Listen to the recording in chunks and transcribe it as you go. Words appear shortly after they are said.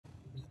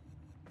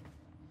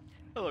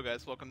Hello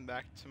guys, welcome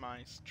back to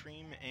my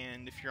stream,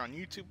 and if you're on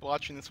YouTube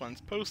watching this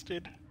one's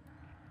posted,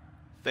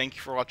 thank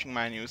you for watching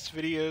my newest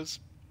videos,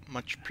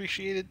 much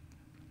appreciated.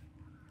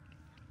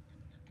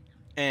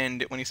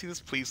 And when you see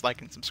this, please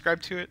like and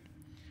subscribe to it.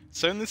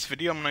 So in this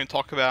video I'm going to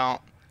talk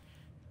about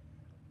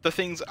the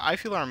things I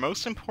feel are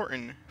most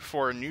important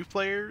for new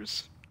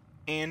players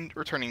and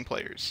returning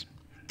players.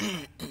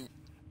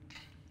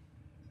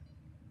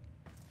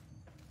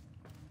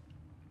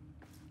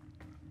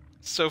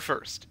 So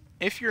first,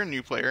 if you're a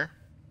new player,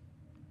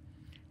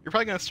 you're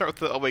probably going to start with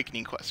the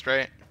Awakening quest,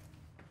 right?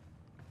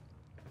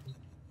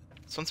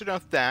 So once you're done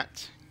with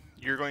that,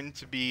 you're going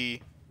to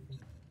be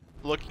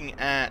looking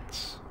at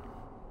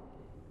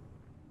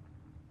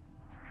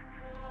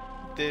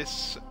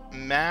this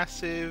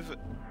massive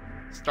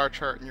star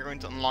chart, and you're going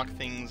to unlock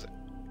things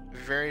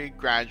very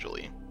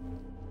gradually.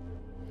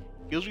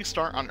 You usually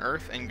start on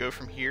Earth and go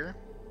from here.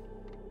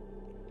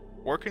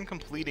 Work in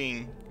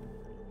completing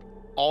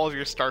all of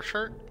your star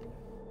chart,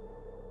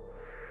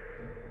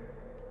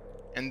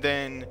 and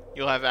then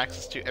you'll have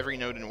access to every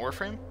node in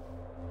Warframe.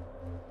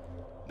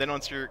 Then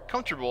once you're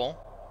comfortable,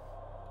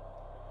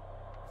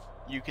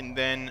 you can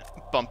then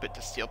bump it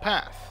to Steel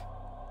Path.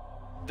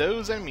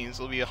 Those enemies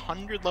will be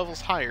 100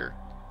 levels higher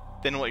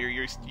than what you're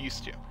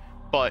used to.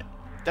 But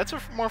that's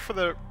more for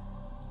the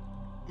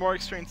more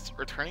experienced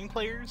returning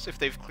players if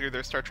they've cleared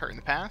their star chart in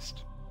the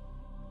past.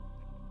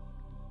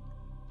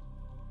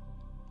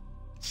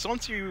 So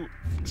once you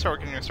start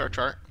working on your star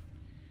chart,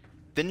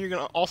 then you're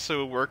going to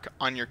also work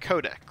on your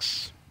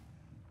codex.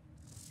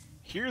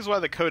 Here's why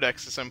the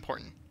codex is so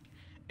important.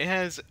 It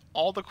has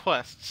all the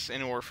quests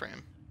in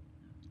Warframe.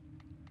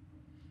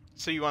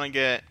 So you want to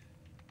get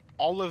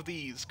all of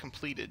these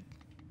completed.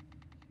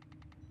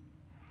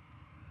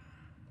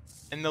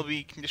 And there'll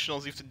be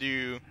conditionals you have to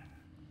do,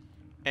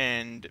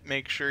 and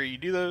make sure you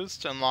do those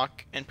to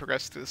unlock and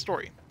progress through the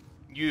story.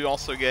 You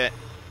also get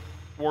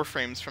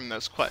Warframes from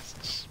those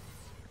quests.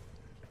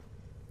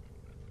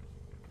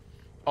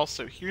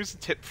 Also, here's a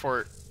tip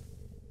for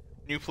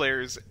new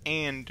players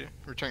and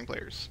returning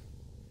players.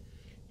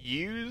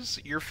 Use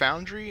your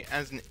Foundry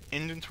as an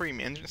inventory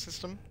management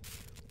system.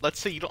 Let's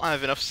say you don't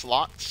have enough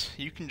slots,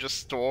 you can just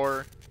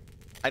store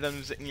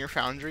items in your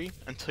Foundry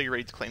until you're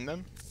ready to claim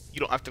them. You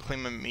don't have to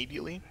claim them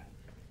immediately.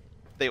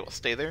 They will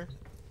stay there.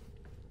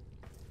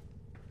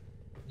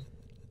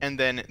 And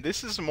then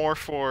this is more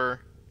for,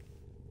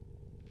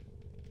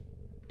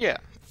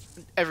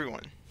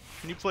 everyone.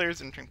 New players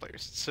and returning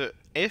players. So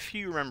if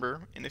you remember,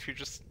 and if you're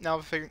just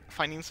now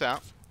finding this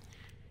out,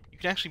 you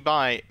can actually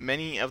buy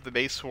many of the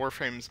base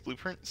Warframe's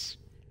blueprints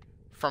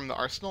from the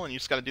arsenal, and you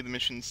just got to do the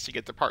missions to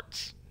get the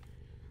parts.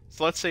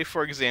 So let's say,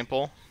 for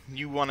example,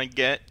 you want to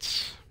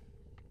get...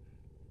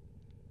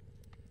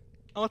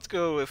 let's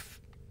go with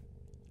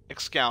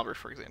Excalibur,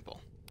 for example.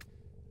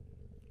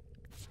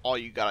 All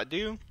you gotta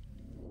do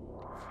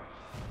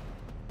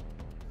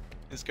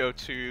is go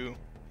to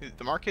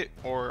the market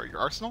or your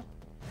arsenal.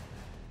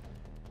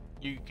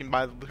 You can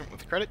buy the blueprint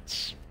with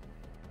credits,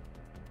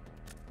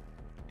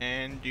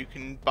 and you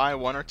can buy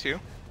one or two,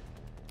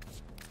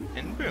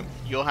 and boom,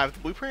 you'll have the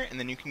blueprint, and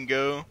then you can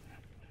go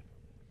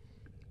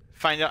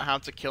find out how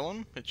to kill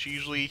him, which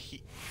usually,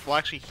 he's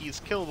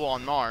killable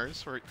on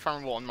Mars, or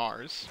farmable on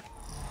Mars.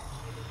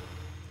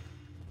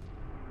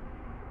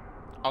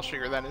 I'll show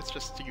you where that is,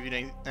 just to give you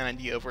an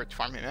idea of where to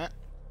farm him at.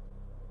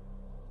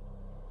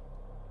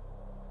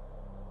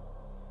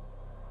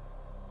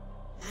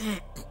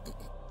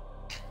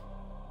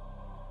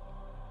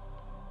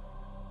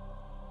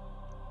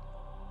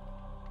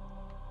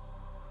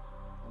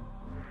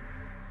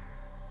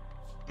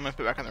 I'm gonna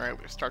put it back on the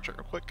regular star chart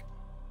real quick.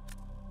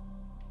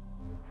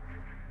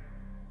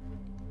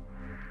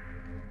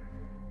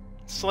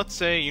 So let's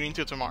say you need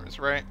to go to Mars,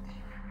 right?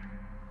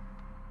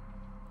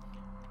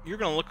 You're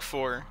gonna look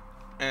for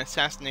an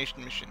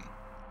assassination mission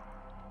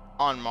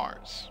on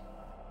Mars.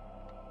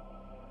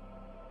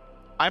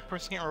 I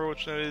personally can't remember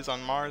which node it is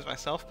on Mars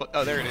myself, but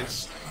oh, there it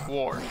is.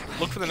 War.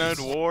 Look for the node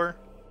War.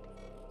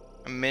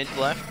 Mid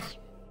left.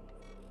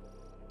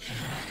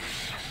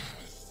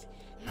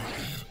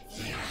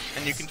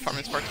 And you can farm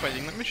his parts by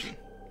doing that mission.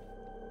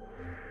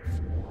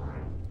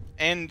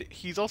 And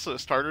he's also a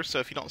starter, so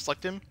if you don't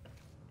select him,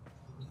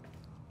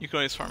 you can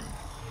always farm him.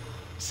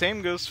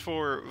 Same goes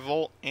for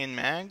Volt and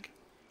Mag.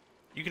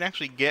 You can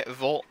actually get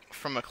Volt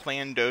from a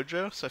clan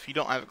dojo, so if you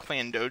don't have a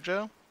clan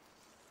dojo,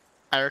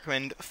 I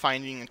recommend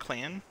finding a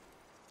clan.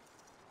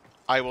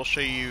 I will show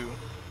you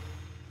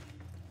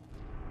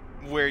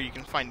where you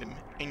can find him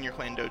in your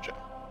clan dojo.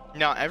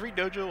 Now, every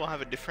dojo will have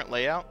a different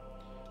layout,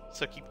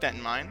 so keep that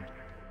in mind.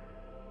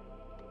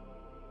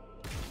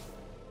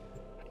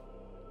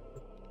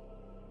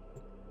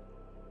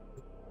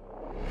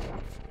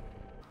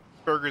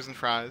 Burgers and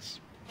fries.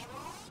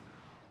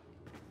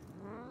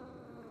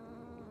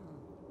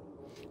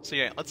 So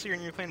yeah, let's say you're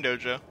in your clan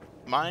dojo.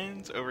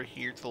 Mine's over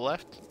here to the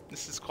left.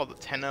 This is called the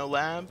Tenno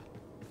Lab.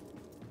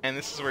 And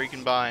this is where you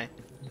can buy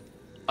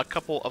a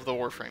couple of the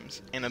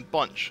Warframes and a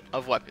bunch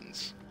of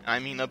weapons. I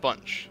mean a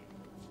bunch.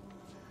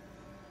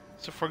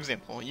 So for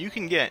example, you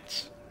can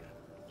get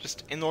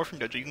just in the Warframe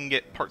dojo, you can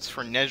get parts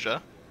for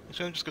Nezha. It's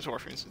gonna just go to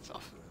Warframes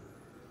itself.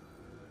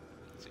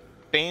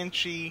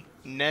 Banshee,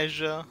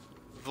 Nezha,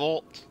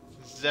 Volt,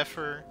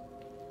 Zephyr,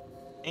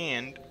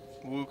 and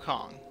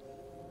Wukong.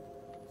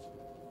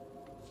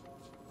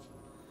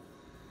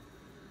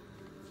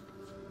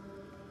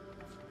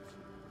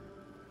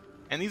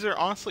 And these are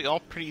honestly all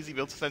pretty easy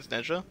builds besides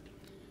Nezha.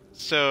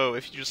 So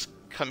if you just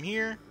come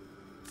here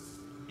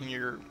in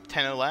your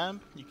Tenno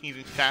lab, you can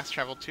even fast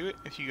travel to it.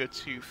 If you go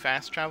to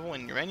fast travel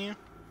in your menu,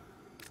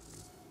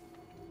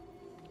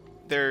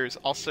 there's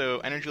also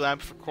Energy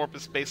Lab for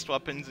Corpus-based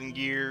weapons and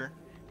gear,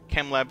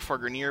 Chem Lab for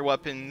Grenier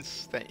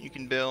weapons that you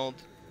can build,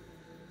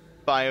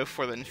 Bio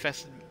for the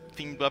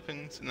infested-themed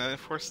weapons, and then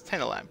of course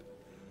Tenno Lab.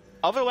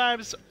 Other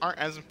labs aren't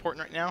as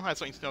important right now, I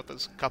just want you to know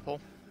those couple.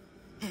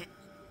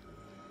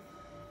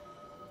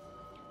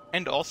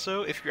 And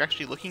also, if you're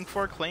actually looking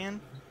for a clan,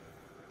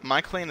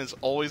 my clan is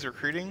always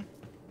recruiting.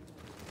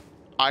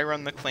 I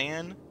run the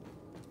clan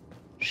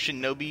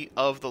Shinobi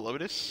of the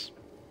Lotus,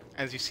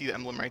 as you see the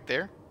emblem right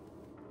there.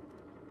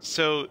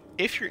 So,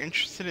 if you're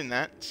interested in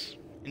that,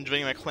 in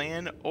joining my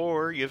clan,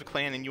 or you have a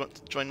clan and you want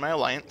to join my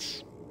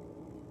alliance,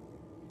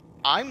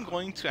 I'm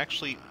going to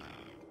actually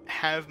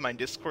have my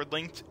Discord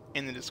linked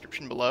in the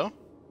description below.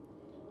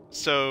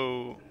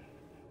 So,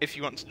 if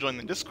you want to join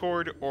the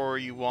Discord, or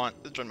you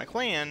want to join my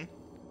clan,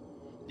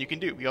 you can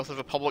do. We also have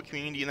a public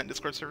community in that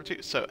Discord server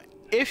too. So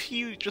if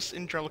you just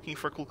enjoy looking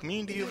for a cool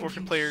community of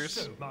Warframe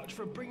players,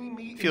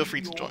 feel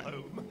free to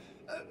join.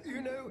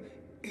 You know,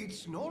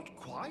 it's not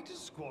quite as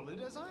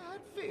squalid as I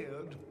had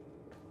feared.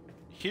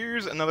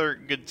 Here's another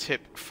good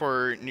tip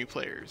for new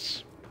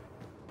players.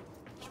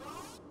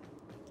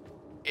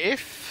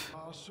 If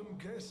Some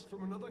guests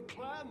from another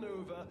clan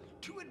over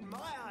to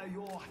admire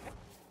your.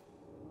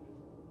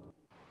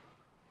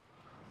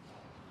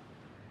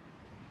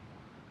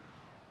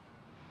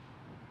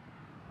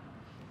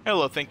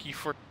 Hello, thank you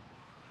for...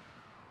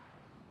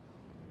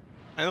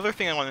 Another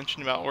thing I want to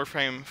mention about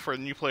Warframe for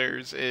new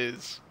players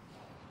is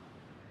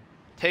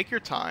take your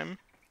time,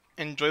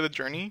 enjoy the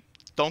journey,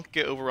 don't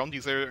get overwhelmed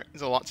because there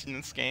is a lot in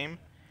this game.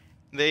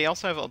 They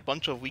also have a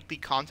bunch of weekly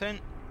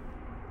content.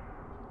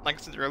 Like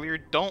I said earlier,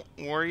 don't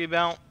worry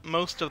about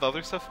most of the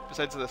other stuff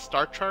besides the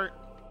star chart,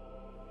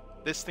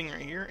 this thing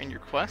right here, and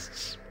your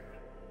quests.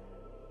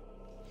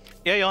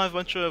 Yeah, you'll have a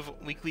bunch of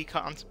weekly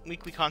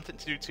content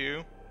to do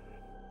too.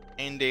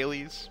 And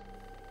dailies.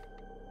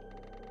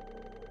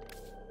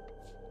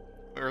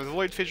 Or the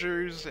Void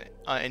Fissures,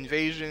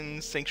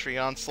 Invasions, Sanctuary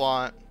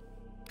Onslaught.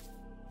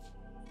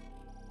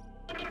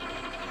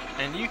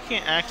 And you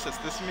can't access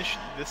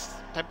this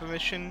type of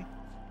mission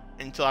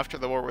until after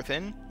the War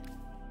Within.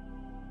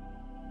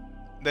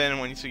 Then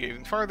when you get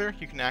even farther,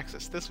 you can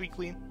access this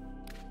weekly.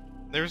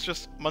 There's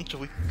just a bunch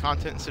of weekly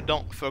content, so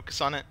don't focus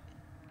on it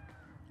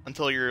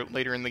until you're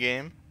later in the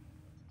game.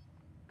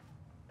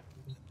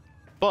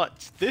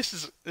 But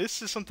this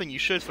is something you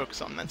should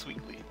focus on. That's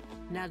weekly.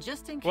 Now,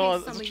 just in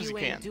case some of you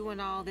ain't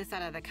doing all this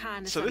out of the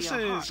kindness so of this your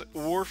is hearts.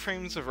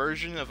 Warframe's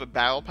version of a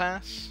battle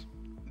pass.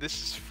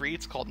 This is free.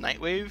 It's called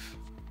Nightwave.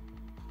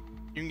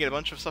 You can get a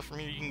bunch of stuff from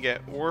here. You can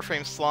get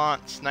Warframe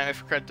slots, Nightwave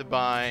for credit to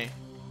buy,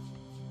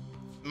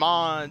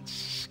 mods,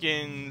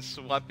 skins,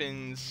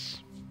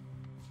 weapons,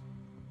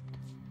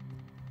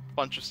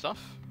 bunch of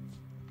stuff.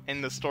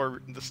 And the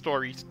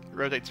story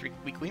rotates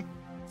weekly.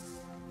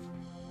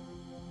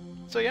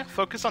 So yeah,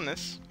 focus on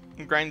this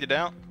and grind it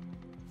out.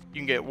 You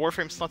can get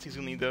Warframe slots,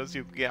 you'll need those.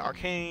 You'll get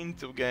Arcane,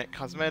 you'll get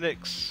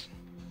cosmetics.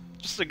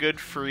 Just a good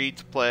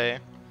free-to-play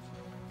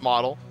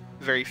model.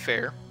 Very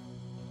fair.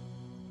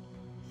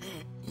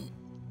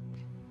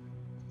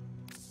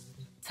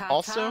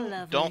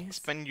 Also, don't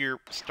spend your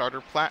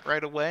starter plat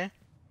right away.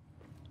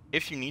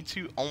 If you need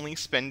to, only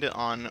spend it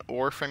on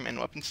Warframe and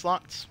weapon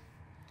slots.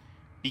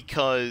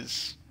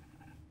 Because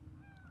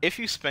if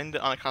you spend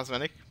it on a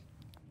cosmetic,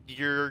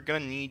 you're gonna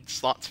need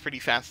slots pretty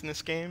fast in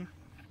this game.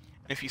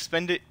 And if you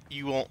spend it,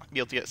 you won't be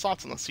able to get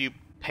slots unless you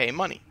pay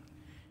money.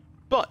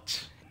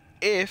 But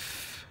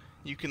if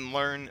you can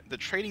learn the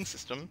trading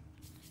system,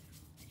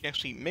 you can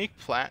actually make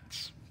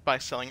plats by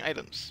selling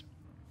items.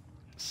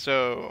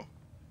 So,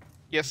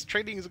 yes,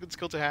 trading is a good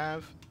skill to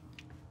have,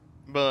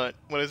 but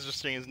what is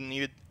just doing is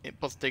needed,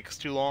 plus it takes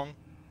too long.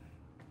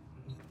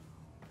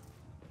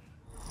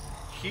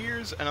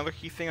 Here's another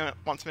key thing I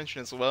want to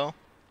mention as well.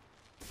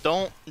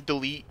 Don't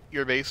delete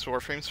your base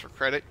Warframes for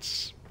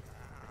credits,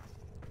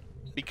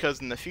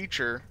 because in the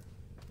future,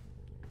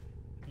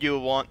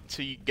 you'll want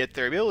to get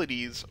their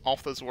abilities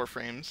off those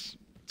Warframes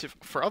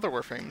for other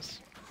Warframes,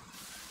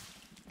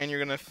 and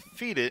you're going to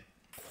feed it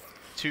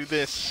to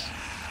this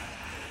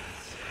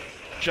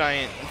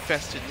giant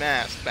infested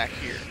mass back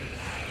here,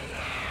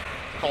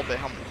 called the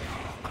Helmet.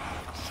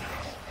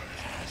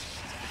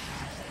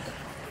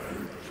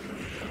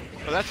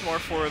 But that's more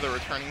for the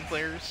returning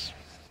players.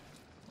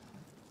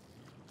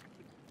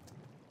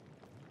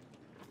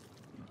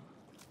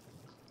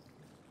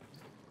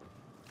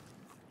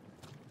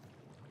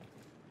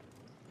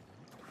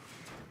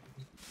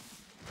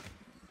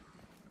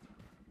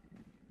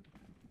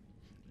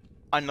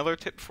 another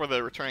tip for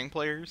the returning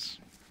players,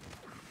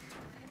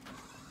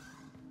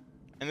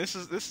 and this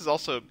is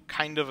also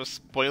kind of a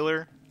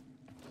spoiler.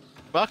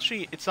 Well,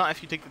 actually, it's not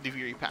if you take the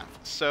DVR path.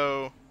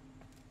 So,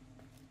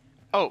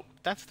 oh,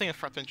 that's the thing I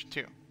forgot to mention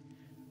too.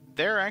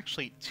 There are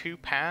actually 2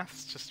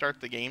 paths to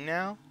start the game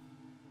now.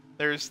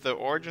 There's the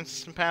Origin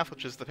System path,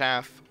 which is the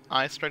path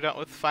I started out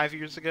with 5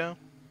 years ago.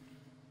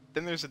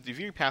 Then there's a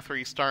DVR path where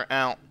you start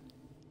out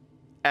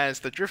as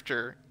the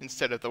Drifter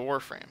instead of the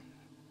Warframe.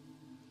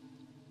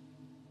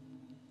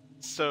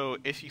 So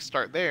if you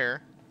start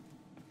there,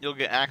 you'll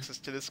get access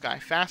to this guy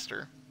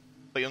faster,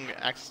 but you don't get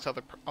access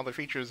to other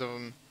features of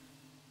him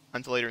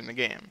until later in the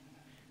game.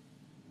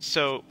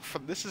 So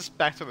this is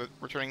back to the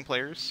returning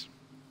players.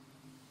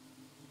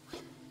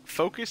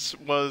 Focus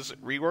was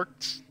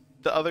reworked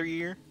the other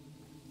year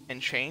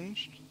and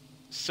changed,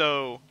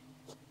 so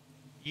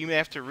you may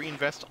have to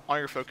reinvest all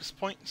your focus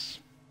points.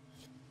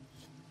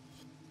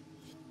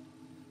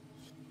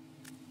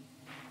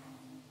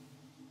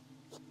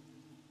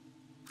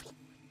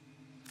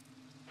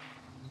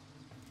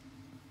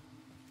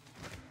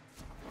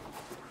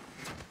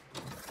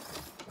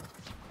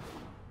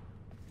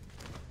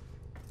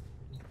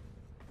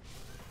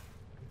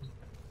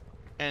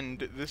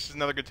 And this is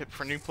another good tip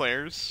for new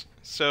players.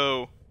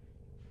 So,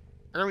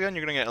 early on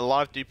you're going to get a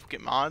lot of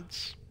duplicate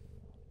mods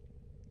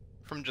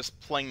from just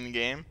playing the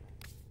game.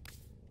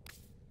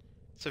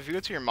 So if you go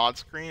to your mod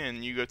screen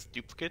and you go to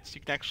duplicates,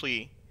 you can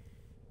actually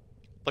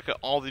look at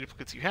all the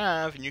duplicates you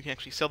have, and you can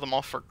actually sell them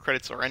all for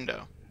credits or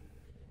endo.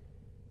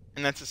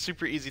 And that's a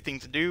super easy thing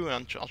to do,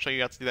 and I'll show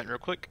you how to do that real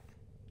quick.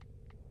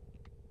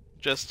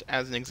 Just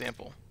as an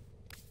example.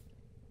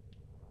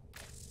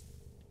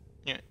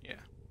 Yeah.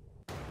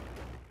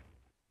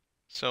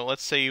 So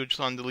let's say you just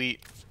want to delete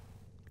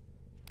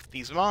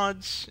these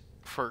mods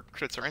for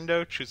crits or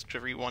endo, choose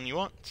whichever one you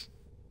want.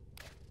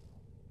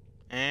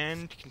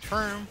 And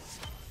confirm.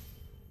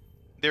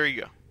 There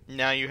you go.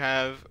 Now you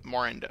have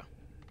more endo.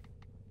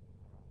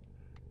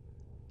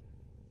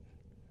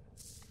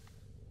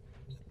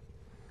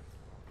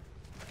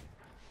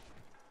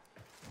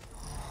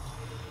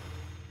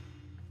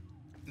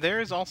 There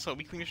is also a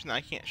weekly mission that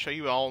I can't show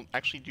you. I'll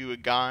actually do a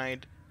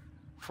guide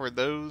for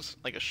those,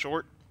 like a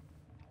short,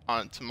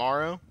 on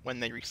tomorrow when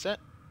they reset.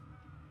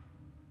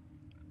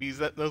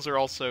 Because those are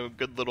also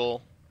good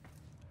little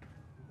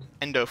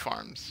endo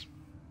farms.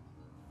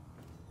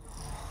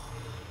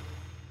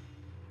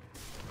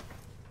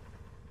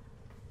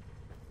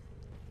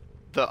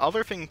 The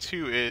other thing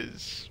too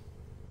is,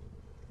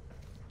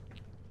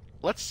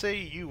 let's say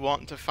you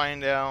want to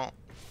find out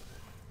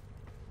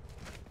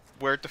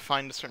where to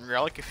find a certain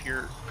relic if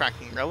you're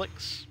cracking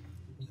relics.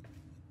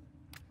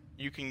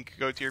 You can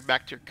go to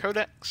back to your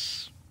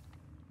codex,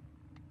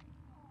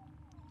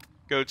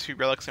 go to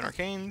relics and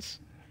arcanes.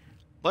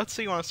 Let's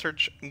say you want to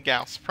search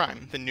Gauss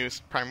Prime, the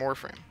newest Prime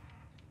Warframe.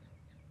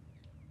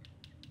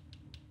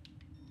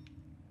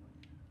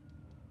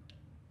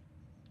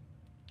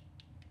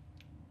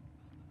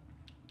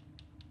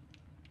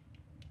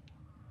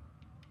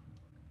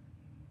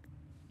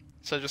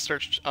 So I just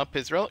searched up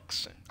his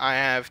relics. I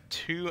have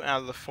 2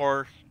 out of the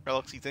 4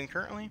 relics he's in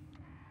currently,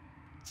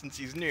 since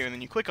he's new, and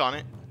then you click on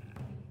it,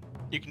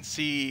 you can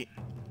see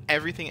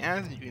everything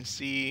as, and you can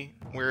see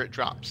where it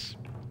drops.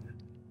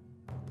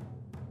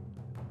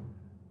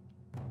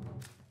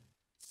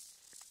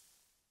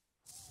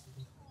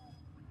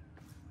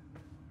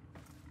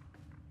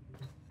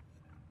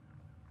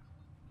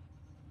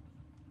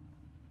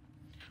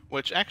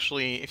 Which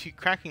actually, if you're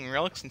cracking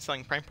relics and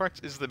selling prime parts,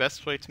 is the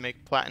best way to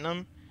make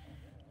platinum,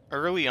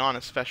 early on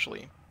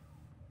especially.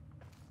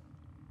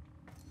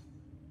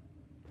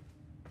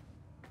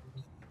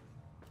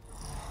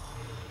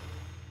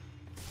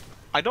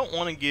 I don't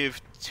want to give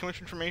too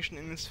much information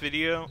in this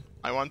video.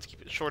 I want to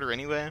keep it shorter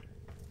anyway.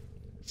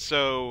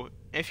 So,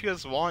 if you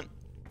guys want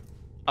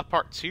a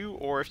part 2,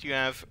 or if you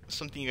have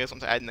something you guys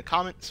want to add in the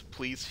comments,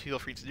 please feel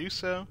free to do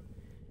so.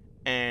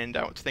 And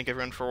I want to thank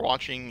everyone for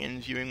watching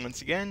and viewing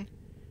once again.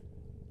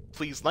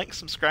 Please like,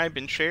 subscribe,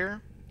 and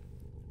share.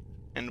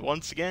 And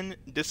once again,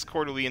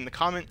 Discord will be in the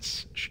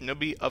comments,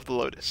 Shinobi of the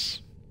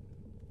Lotus.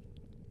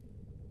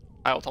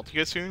 I will talk to you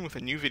guys soon with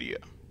a new video.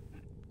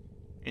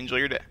 Enjoy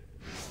your day.